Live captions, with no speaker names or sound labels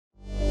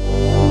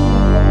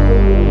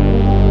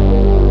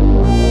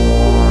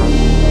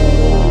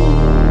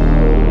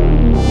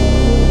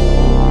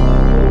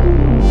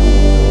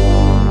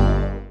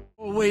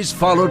always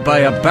followed by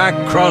a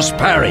back-cross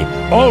parry.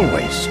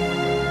 Always.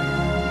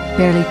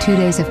 Barely 2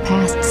 days have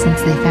passed since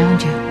they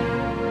found you.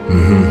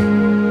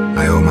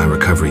 I owe my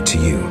recovery to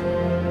you.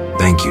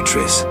 Thank you,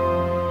 Triss.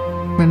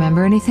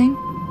 Remember anything?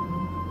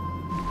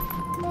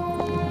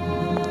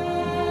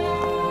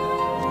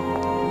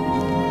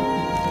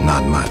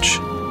 Not much.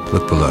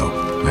 Look below.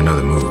 I know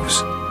the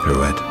moves.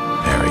 Pirouette,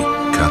 parry,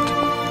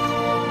 cut.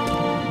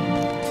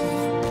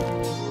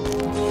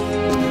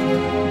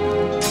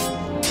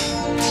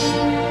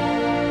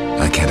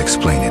 I can't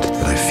explain it,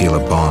 but I feel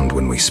a bond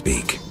when we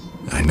speak.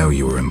 I know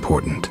you were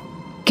important.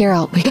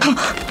 Geralt, we...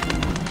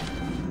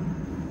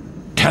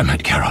 Damn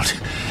it,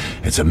 Geralt.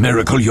 It's a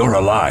miracle you're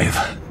alive.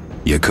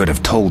 You could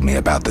have told me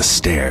about the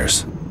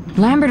stairs.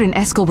 Lambert and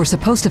Eskel were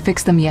supposed to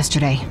fix them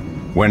yesterday.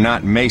 We're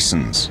not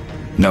masons.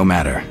 No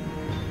matter.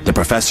 The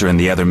professor and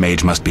the other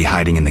mage must be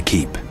hiding in the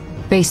keep.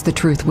 Face the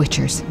truth,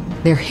 Witchers.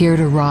 They're here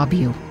to rob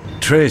you.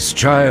 Triss,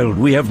 child,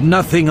 we have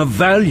nothing of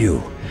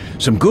value.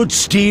 Some good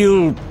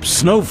steel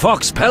snow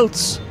fox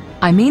pelts.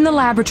 I mean the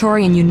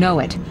laboratory and you know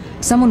it.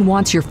 Someone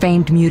wants your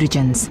famed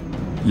mutagens.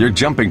 You're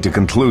jumping to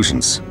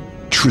conclusions.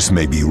 Triss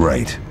may be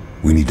right.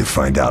 We need to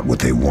find out what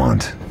they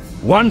want.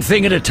 One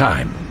thing at a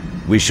time.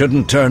 We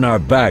shouldn't turn our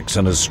backs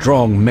on a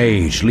strong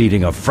mage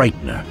leading a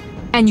frightener.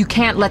 And you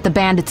can't let the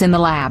bandits in the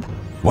lab.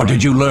 What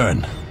did you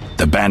learn?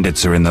 The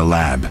bandits are in the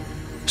lab,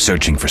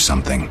 searching for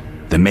something.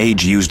 The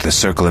mage used the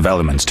circle of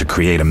elements to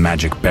create a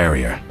magic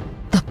barrier.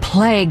 The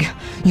plague.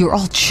 You're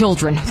all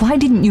children. Why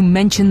didn't you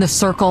mention the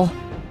circle?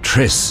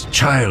 Triss,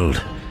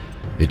 child,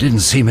 it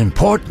didn't seem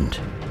important.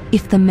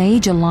 If the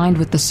mage aligned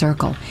with the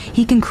circle,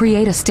 he can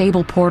create a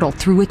stable portal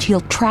through which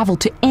he'll travel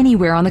to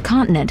anywhere on the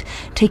continent,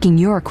 taking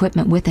your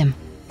equipment with him.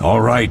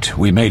 All right,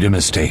 we made a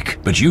mistake,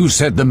 but you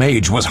said the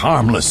mage was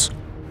harmless.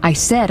 I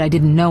said I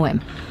didn't know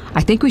him.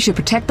 I think we should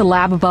protect the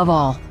lab above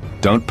all.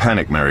 Don't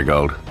panic,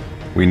 Merigold.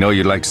 We know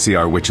you'd like to see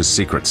our witch's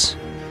secrets.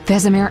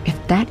 Vesemir,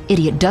 if that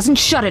idiot doesn't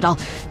shut it, I'll...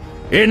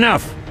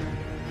 Enough!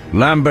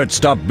 Lambert,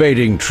 stop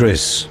baiting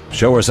Triss.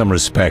 Show her some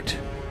respect.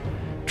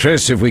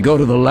 Triss, if we go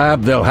to the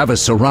lab, they'll have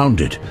us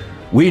surrounded.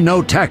 We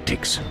know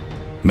tactics.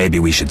 Maybe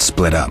we should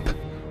split up.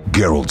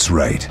 Geralt's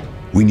right.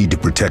 We need to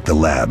protect the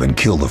lab and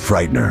kill the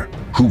Frightener.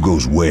 Who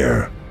goes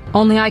where?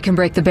 Only I can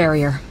break the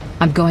barrier.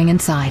 I'm going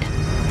inside.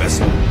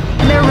 Vessel.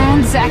 They're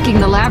ransacking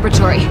the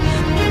laboratory.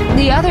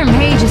 The other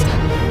mage is...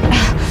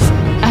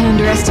 I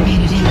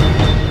underestimated him.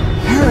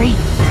 Hurry.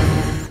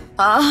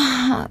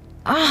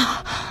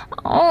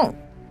 Oh.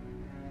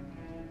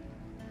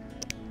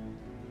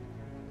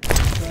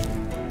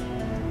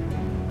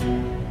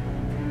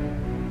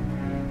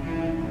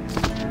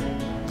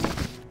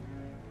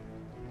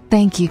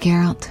 Thank you,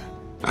 Geralt.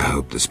 I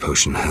hope this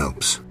potion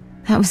helps.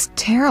 That was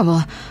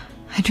terrible.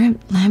 I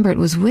dreamt Lambert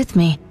was with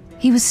me.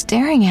 He was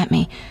staring at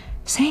me,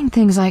 saying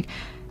things like,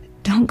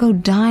 "Don't go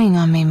dying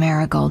on me,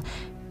 Merigold,"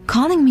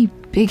 calling me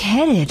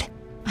big-headed.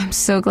 I'm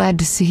so glad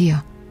to see you.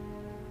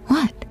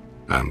 What?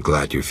 I'm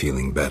glad you're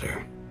feeling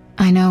better.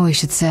 I know we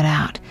should set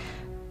out,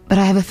 but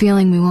I have a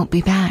feeling we won't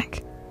be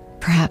back.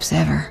 Perhaps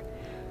ever.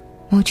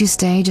 Won't you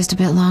stay just a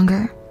bit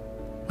longer?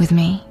 With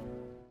me?